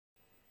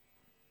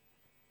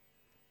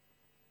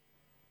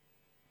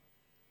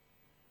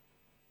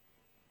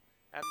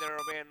And they're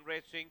away and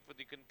racing for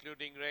the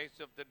concluding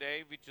race of the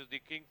day, which is the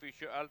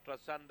Kingfisher Ultra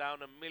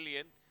Sundowner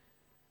Million.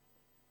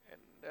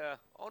 And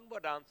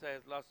Onward Answer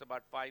has lost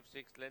about 5-6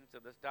 lengths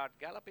at the start.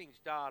 Galloping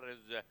Star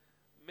has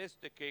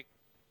missed the kick.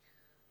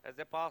 As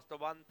they pass the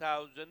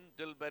 1,000,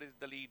 Dilbar is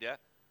the leader.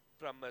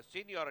 From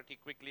Seniority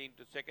quickly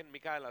into second.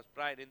 Michaela's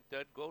Pride in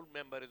third. Gold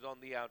Member is on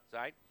the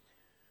outside.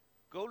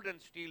 Golden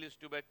Steel is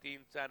to bet the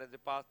inside as they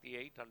pass the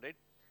 800.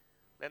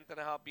 Length and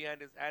a half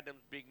behind is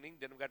Adams Beginning.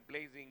 Then we've got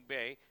Blazing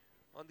Bay.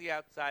 On the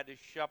outside is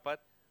Shapat.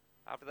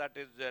 After that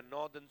is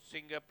Northern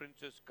Singer,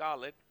 Princess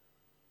Scarlet.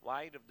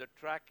 Wide of the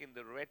track in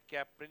the red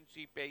cap,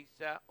 Princey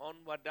Pesa,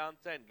 Onward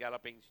Dancer and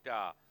Galloping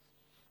Star.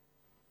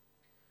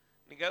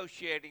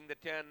 Negotiating the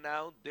turn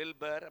now,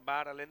 Dilbar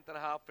about a length and a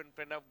half in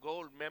front of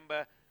Gold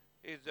Member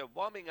is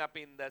warming up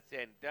in the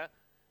centre.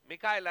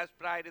 Michaela's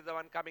Pride is the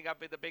one coming up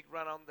with a big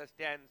run on the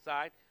stand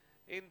side.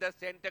 In the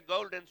centre,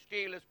 Golden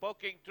Steel is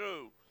poking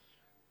through.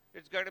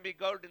 It's going to be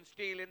Golden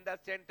Steel in the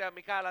centre.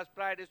 Michaela's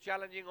Pride is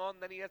challenging on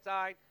the near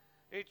side.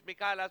 It's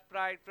Michaela's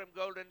Pride from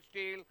Golden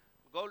Steel.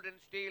 Golden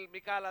Steel,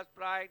 Michaela's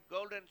Pride,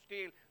 Golden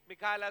Steel,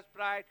 Michaela's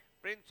Pride,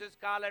 Princess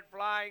Scarlet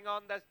flying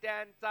on the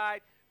stand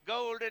side.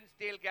 Golden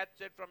Steel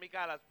gets it from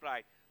Michaela's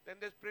Pride. Then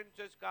there's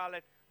Princess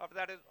Scarlet. After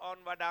that is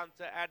Onward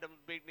Answer,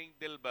 Adams Beginning,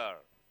 Dilbar.